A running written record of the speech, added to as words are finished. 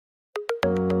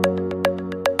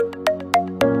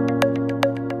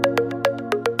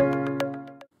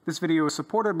This video is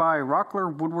supported by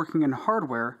Rockler Woodworking and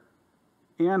Hardware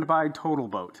and by Total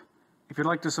Boat. If you'd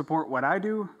like to support what I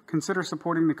do, consider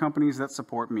supporting the companies that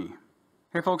support me.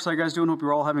 Hey folks, how you guys doing? Hope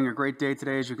you're all having a great day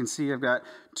today. As you can see, I've got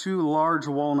two large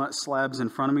walnut slabs in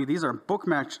front of me. These are book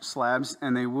matched slabs,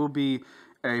 and they will be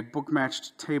a book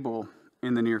matched table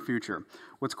in the near future.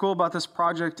 What's cool about this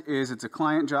project is it's a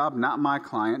client job, not my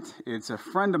client. It's a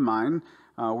friend of mine.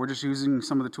 We're just using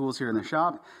some of the tools here in the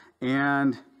shop,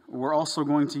 and we're also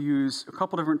going to use a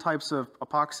couple different types of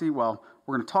epoxy. Well,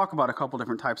 we're going to talk about a couple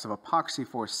different types of epoxy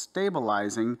for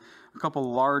stabilizing a couple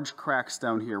large cracks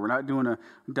down here. We're not doing a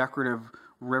decorative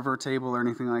river table or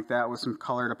anything like that with some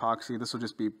colored epoxy. This will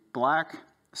just be black,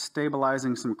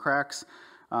 stabilizing some cracks.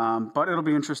 But it'll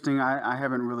be interesting. I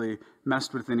haven't really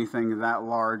messed with anything that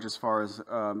large as far as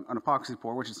an epoxy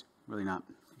pour, which is really not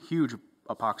a huge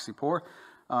epoxy pour.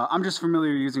 I'm just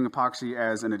familiar using epoxy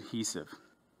as an adhesive.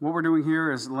 What we're doing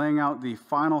here is laying out the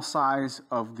final size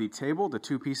of the table, the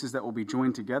two pieces that will be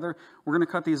joined together. We're going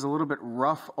to cut these a little bit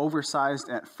rough, oversized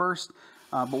at first.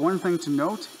 But one thing to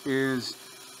note is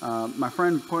my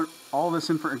friend gave all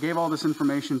this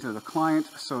information to the client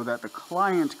so that the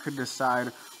client could decide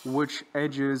which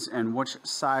edges and which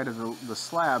side of the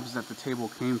slabs that the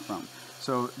table came from.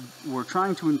 So we're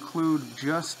trying to include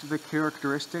just the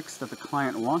characteristics that the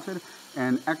client wanted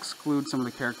and exclude some of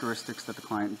the characteristics that the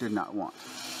client did not want.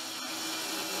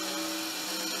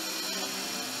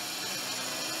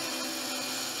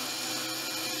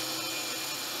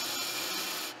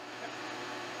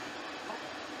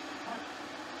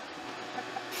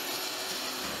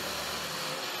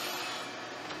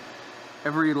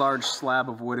 Every large slab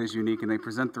of wood is unique, and they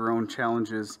present their own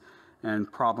challenges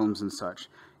and problems and such.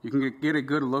 You can get a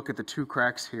good look at the two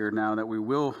cracks here now that we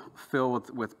will fill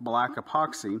with black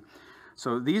epoxy.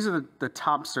 So these are the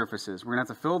top surfaces. We're going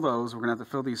to have to fill those. We're going to have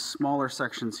to fill these smaller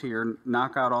sections here,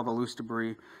 knock out all the loose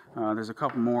debris. There's a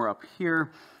couple more up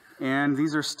here, and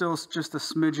these are still just a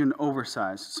smidgen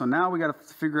oversized. So now we got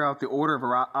to figure out the order of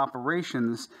our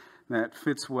operations that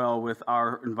fits well with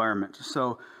our environment.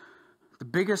 So the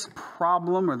biggest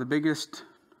problem or the biggest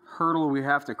hurdle we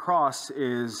have to cross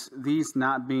is these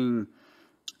not being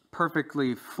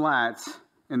perfectly flat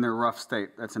in their rough state.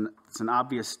 It's an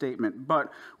obvious statement,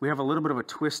 but we have a little bit of a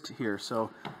twist here.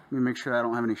 So let me make sure I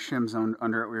don't have any shims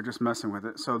under it. We were just messing with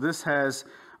it. So this has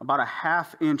about a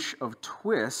 1/2 inch of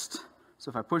twist. So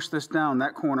if I push this down,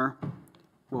 that corner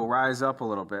will rise up a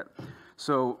little bit.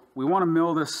 So we want to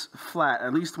mill this flat,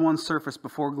 at least one surface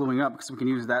before gluing up, because we can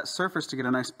use that surface to get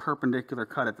a nice perpendicular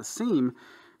cut at the seam,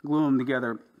 glue them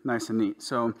together nice and neat.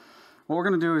 So what we're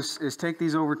going to do is take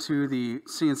these over to the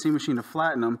CNC machine to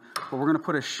flatten them, but we're going to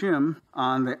put a shim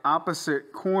on the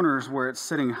opposite corners where it's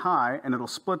sitting high, and it'll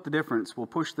split the difference. We'll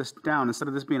push this down. Instead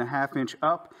of this being a 1/2 inch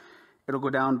up, it'll go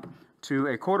down to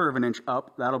a 1/4 inch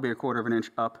up. That'll be a 1/4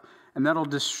 inch up, and that'll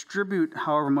distribute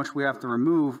however much we have to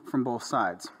remove from both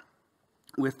sides.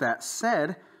 With that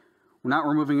said, we're not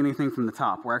removing anything from the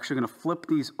top. We're actually going to flip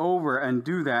these over and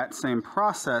do that same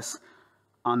process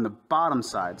on the bottom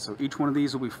side. So each one of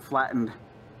these will be flattened,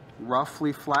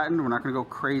 roughly flattened. We're not going to go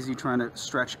crazy trying to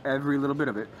stretch every little bit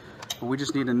of it, but we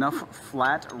just need enough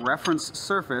flat reference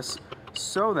surface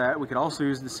so that we could also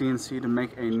use the CNC to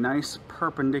make a nice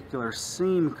perpendicular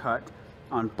seam cut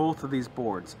on both of these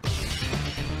boards.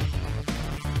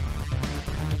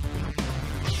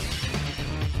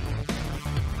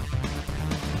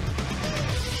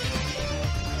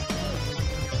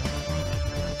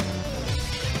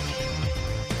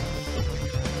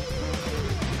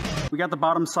 We got the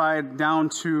bottom side down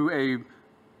to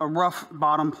a rough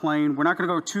bottom plane. We're not going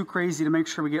to go too crazy to make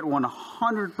sure we get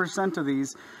 100% of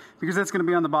these, because that's going to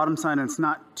be on the bottom side and it's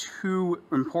not too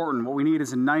important. What we need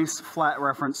is a nice flat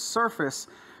reference surface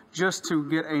just to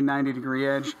get a 90-degree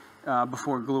edge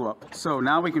before glue up. So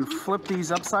now we can flip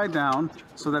these upside down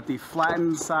so that the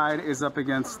flattened side is up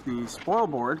against the spoil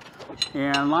board,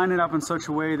 and line it up in such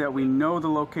a way that we know the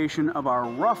location of our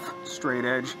rough straight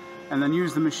edge, and then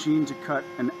use the machine to cut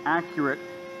an accurate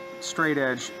straight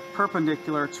edge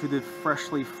perpendicular to the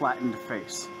freshly flattened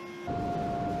face.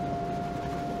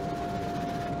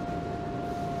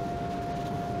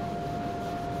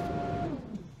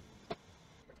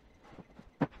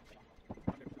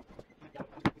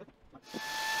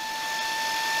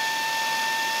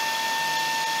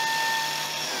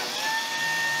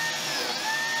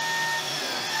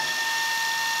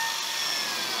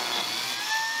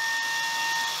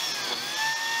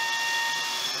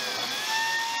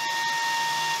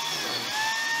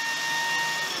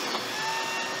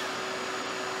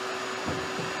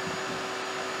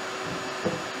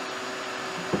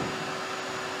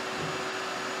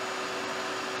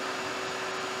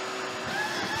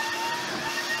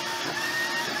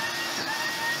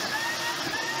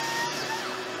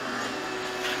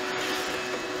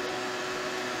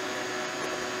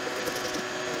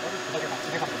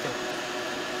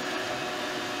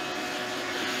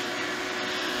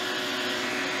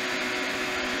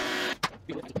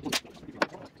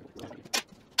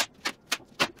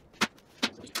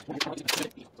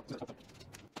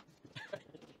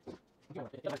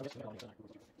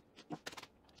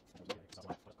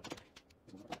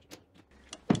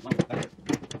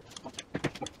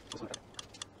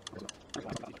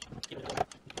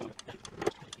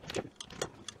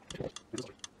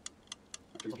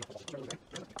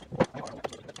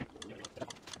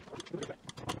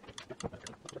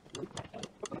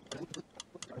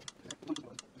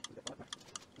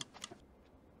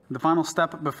 The final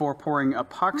step before pouring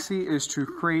epoxy is to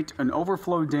create an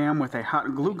overflow dam with a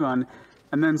hot glue gun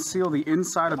and then seal the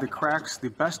inside of the cracks the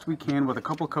best we can with a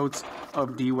couple coats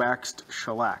of de-waxed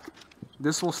shellac.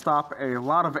 This will stop a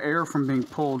lot of air from being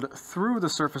pulled through the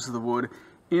surface of the wood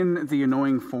in the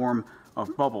annoying form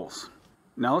of bubbles.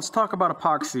 Now let's talk about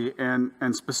epoxy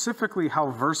and specifically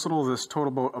how versatile this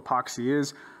Total Boat epoxy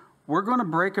is. We're going to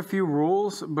break a few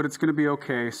rules, but it's going to be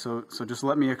okay, so just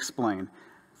let me explain.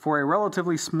 For a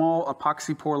relatively small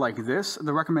epoxy pour like this,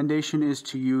 the recommendation is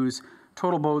to use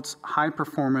Total Boat's high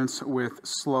performance with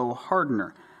slow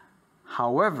hardener.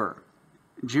 However,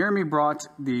 Jeremy brought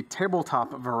the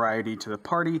tabletop variety to the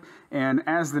party, and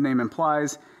as the name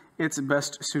implies, it's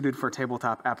best suited for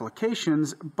tabletop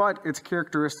applications, but its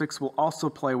characteristics will also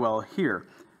play well here.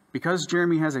 Because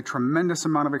Jeremy has a tremendous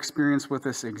amount of experience with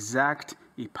this exact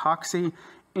epoxy,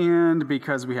 and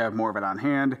because we have more of it on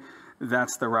hand,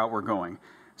 that's the route we're going.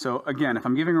 So again, if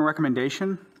I'm giving a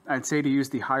recommendation, I'd say to use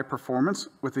the high performance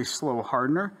with a slow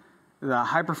hardener. The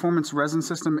high performance resin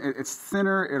system, it's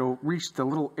thinner, it'll reach the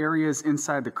little areas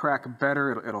inside the crack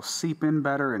better, it'll seep in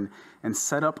better and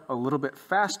set up a little bit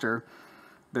faster.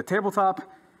 The tabletop,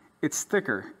 it's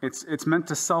thicker, it's meant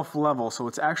to self-level, so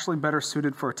it's actually better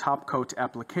suited for top coat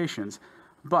applications.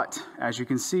 But as you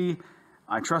can see,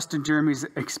 I trusted Jeremy's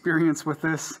experience with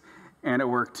this and it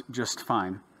worked just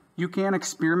fine. You can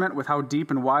experiment with how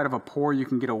deep and wide of a pour you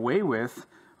can get away with,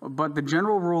 but the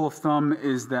general rule of thumb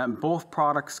is that both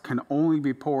products can only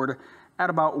be poured at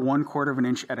about 1/4 of an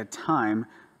inch at a time,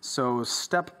 so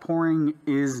step pouring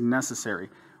is necessary.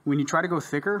 When you try to go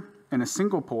thicker in a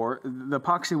single pour, the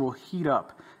epoxy will heat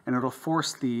up and it'll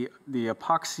force the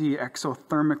epoxy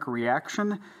exothermic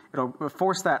reaction. It'll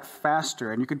force that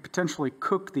faster and you could potentially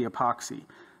cook the epoxy.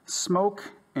 Smoke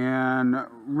and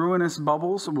ruinous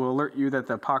bubbles will alert you that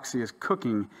the epoxy is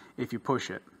cooking if you push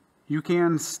it. You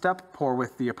can step pour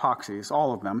with the epoxies,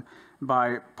 all of them,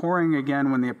 by pouring again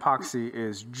when the epoxy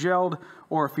is gelled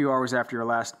or a few hours after your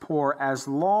last pour. As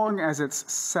long as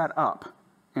it's set up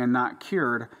and not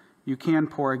cured, you can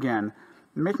pour again,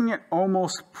 making it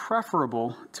almost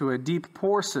preferable to a deep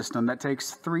pour system that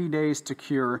takes 3 days to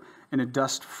cure in a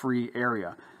dust-free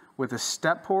area. With a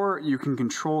step pour, you can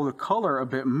control the color a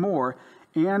bit more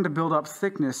and build up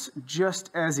thickness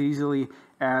just as easily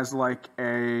as like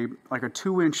a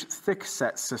 2-inch thick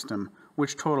set system,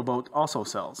 which Total Boat also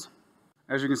sells.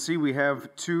 As you can see, we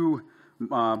have two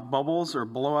bubbles or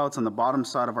blowouts on the bottom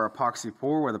side of our epoxy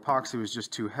pour where the epoxy was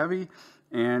just too heavy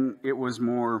and it was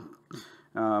more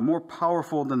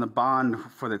powerful than the bond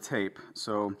for the tape.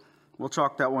 So we'll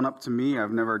chalk that one up to me.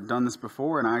 I've never done this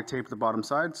before and I taped the bottom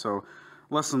side, so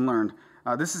lesson learned.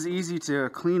 This is easy to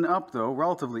clean up though,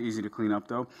 relatively easy to clean up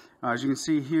though. As you can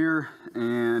see here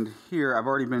and here, I've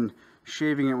already been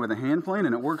shaving it with a hand plane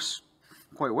and it works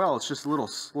quite well. It's just a little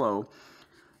slow.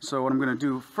 So what I'm going to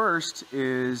do first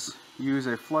is use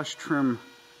a flush trim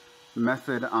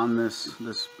method on this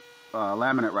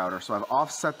laminate router. So I've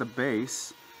offset the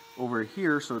base over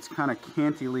here so it's kind of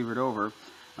cantilevered over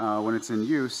when it's in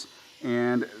use.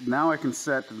 And now I can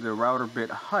set the router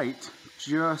bit height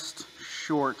just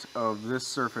short of this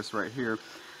surface right here.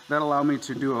 That'll allow me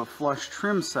to do a flush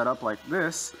trim setup like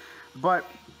this, but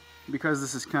because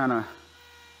this is kind of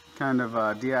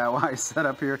a DIY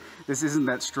setup here, this isn't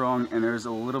that strong and there's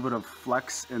a little bit of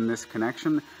flex in this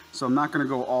connection, so I'm not going to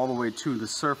go all the way to the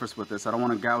surface with this. I don't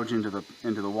want to gouge into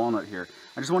the walnut here.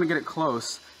 I just want to get it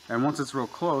close, and once it's real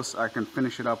close I can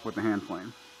finish it up with the hand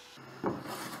plane.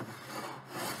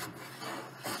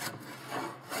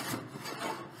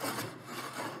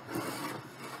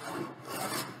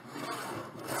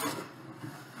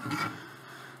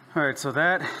 Alright, so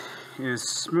that is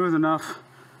smooth enough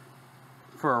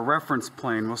for a reference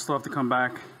plane. We'll still have to come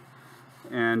back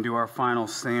and do our final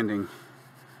sanding.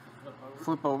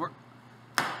 Flip over.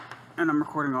 And I'm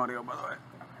recording audio, by the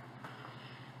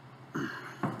way.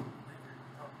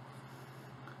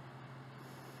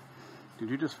 Did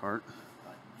you just fart?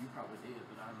 You probably did,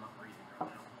 but I'm not breathing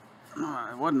right now.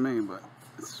 No, it wasn't me, but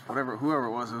it's whoever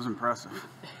it was impressive.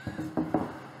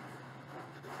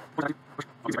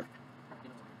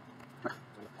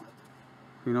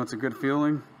 You know, it's a good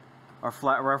feeling. Our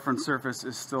flat reference surface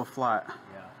is still flat.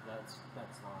 Yeah, that's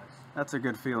nice. That's a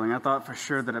good feeling. I thought for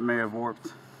sure that it may have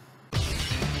warped.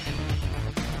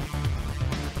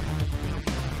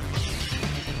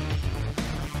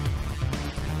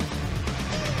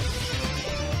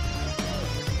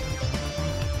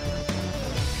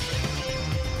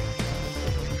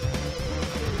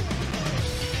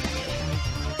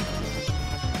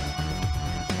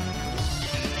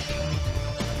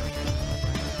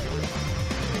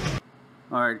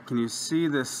 All right, can you see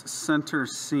this center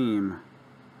seam?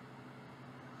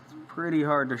 It's pretty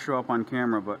hard to show up on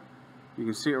camera, but you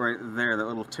can see it right there, that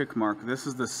little tick mark. This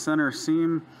is the center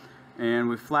seam, and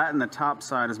we flatten the top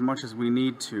side as much as we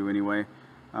need to anyway.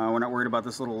 We're not worried about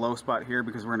this little low spot here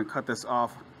because we're going to cut this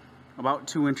off about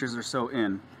 2 inches or so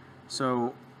in.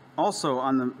 So also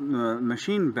on the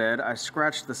machine bed, I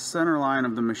scratched the center line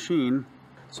of the machine.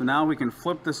 So now we can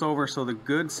flip this over so the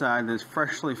good side, this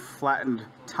freshly flattened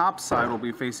top side, will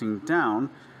be facing down.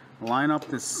 Line up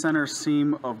this center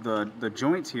seam of the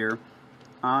joint here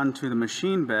onto the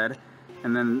machine bed,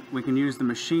 and then we can use the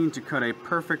machine to cut a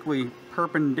perfectly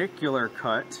perpendicular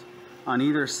cut on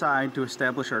either side to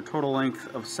establish our total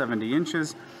length of 70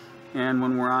 inches. And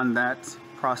when we're on that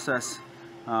process,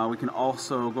 we can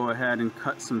also go ahead and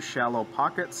cut some shallow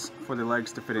pockets for the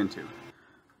legs to fit into.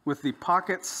 With the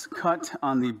pockets cut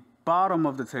on the bottom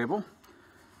of the table,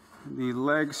 the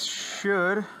legs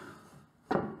should,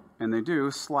 and they do,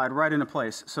 slide right into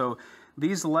place. So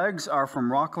these legs are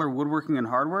from Rockler Woodworking and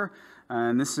Hardware,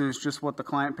 and this is just what the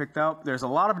client picked out. There's a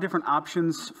lot of different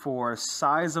options for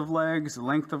size of legs,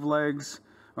 length of legs,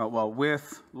 well,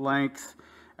 width, length,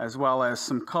 as well as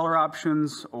some color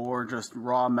options or just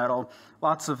raw metal.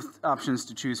 Lots of options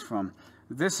to choose from.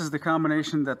 This is the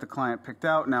combination that the client picked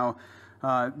out. Now,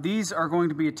 these are going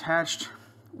to be attached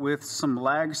with some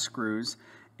lag screws,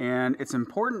 and it's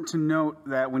important to note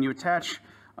that when you attach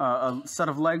a set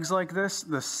of legs like this,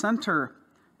 the center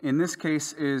in this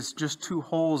case is just 2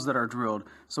 holes that are drilled.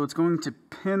 So it's going to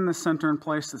pin the center in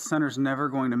place. The center's never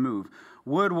going to move.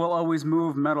 Wood will always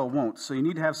move, metal won't. So you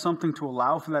need to have something to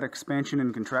allow for that expansion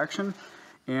and contraction.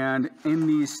 And in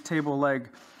these table leg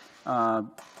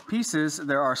pieces,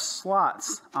 there are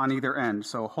slots on either end.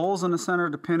 So holes in the center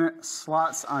to pin it,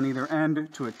 slots on either end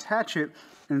to attach it,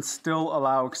 and still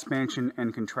allow expansion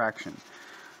and contraction.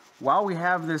 While we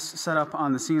have this set up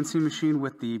on the CNC machine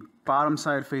with the bottom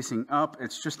side facing up,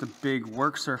 it's just a big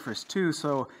work surface too,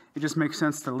 so it just makes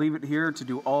sense to leave it here to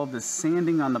do all of the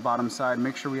sanding on the bottom side,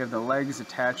 make sure we have the legs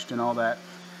attached and all that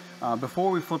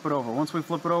before we flip it over. Once we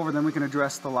flip it over, then we can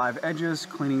address the live edges,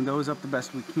 cleaning those up the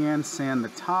best we can, sand the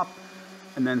top,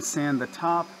 and then sand the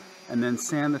top, and then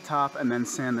sand the top, and then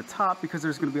sand the top, because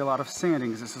there's going to be a lot of sanding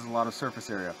because this is a lot of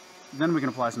surface area. Then we can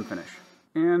apply some finish.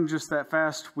 And just that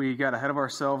fast, we got ahead of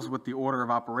ourselves with the order of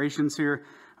operations here.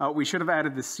 We should have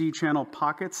added the C-channel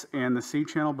pockets and the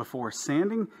C-channel before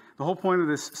sanding. The whole point of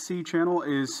this C-channel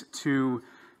is to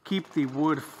keep the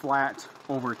wood flat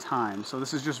over time. So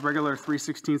this is just regular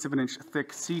 3/16 of an inch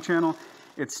thick C-channel.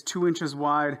 It's 2 inches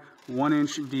wide, 1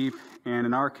 inch deep, and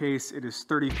in our case, it is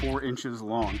 34 inches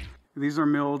long. These are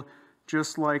milled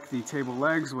just like the table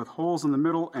legs with holes in the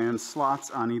middle and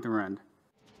slots on either end.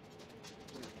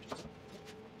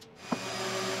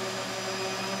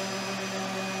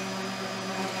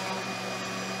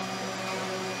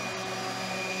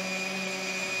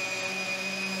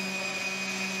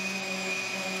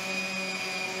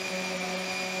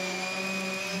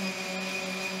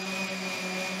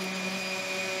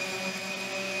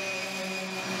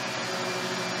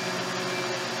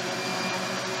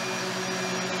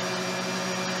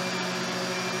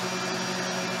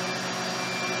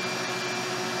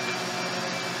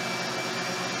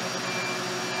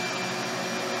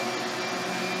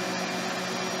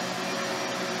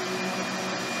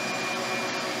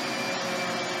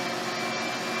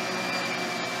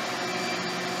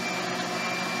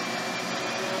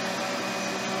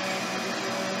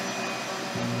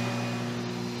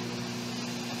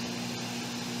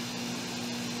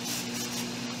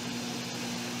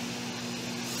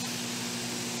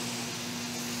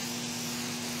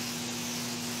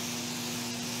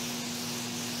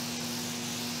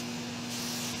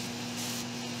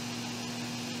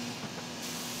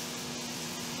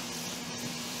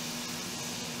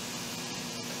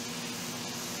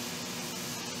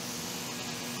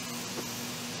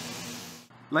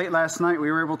 Late last night,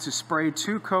 we were able to spray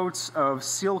 2 coats of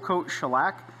seal coat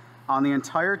shellac on the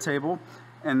entire table.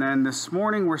 And then this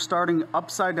morning, we're starting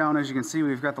upside down. As you can see,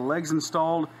 we've got the legs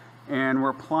installed, and we're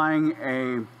applying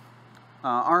a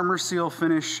armor seal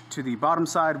finish to the bottom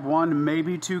side, 1,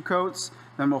 maybe 2 coats.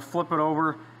 Then we'll flip it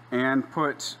over and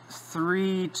put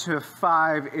 3 to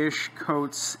 5-ish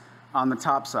coats on the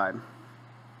top side.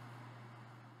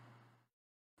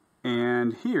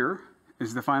 And here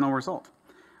is the final result.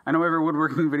 I know every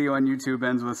woodworking video on YouTube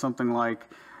ends with something like,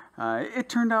 it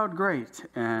turned out great,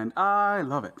 and I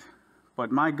love it.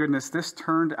 But my goodness, this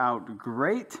turned out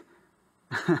great,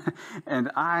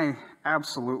 and I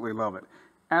absolutely love it.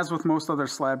 As with most other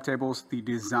slab tables, the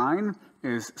design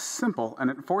is simple,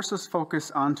 and it forces focus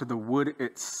onto the wood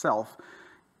itself.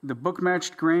 The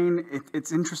book-matched grain,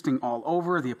 it's interesting all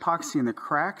over. The epoxy and the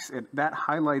cracks, that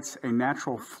highlights a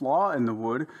natural flaw in the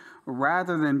wood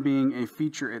rather than being a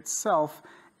feature itself.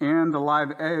 And the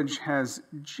live edge has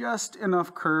just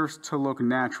enough curves to look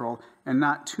natural and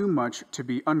not too much to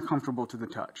be uncomfortable to the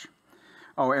touch.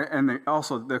 Oh, and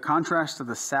also the contrast to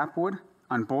the sapwood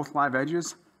on both live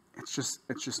edges, it's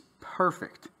just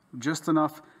perfect. Just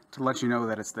enough to let you know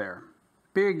that it's there.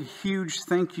 Big, huge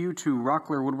thank you to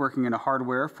Rockler Woodworking and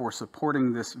Hardware for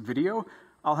supporting this video.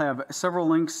 I'll have several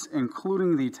links,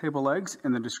 including the table legs,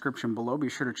 in the description below. Be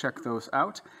sure to check those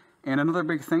out. And another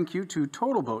big thank you to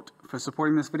Total Boat for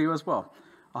supporting this video as well.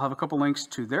 I'll have a couple links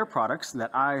to their products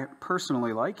that I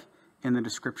personally like in the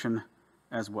description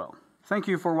as well. Thank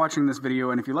you for watching this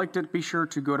video, and if you liked it, be sure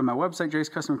to go to my website,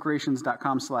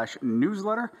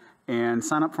 jayscustomcreations.com/newsletter, and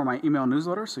sign up for my email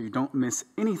newsletter so you don't miss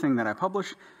anything that I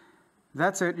publish.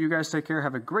 That's it. You guys take care.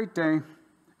 Have a great day,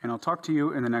 and I'll talk to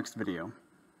you in the next video.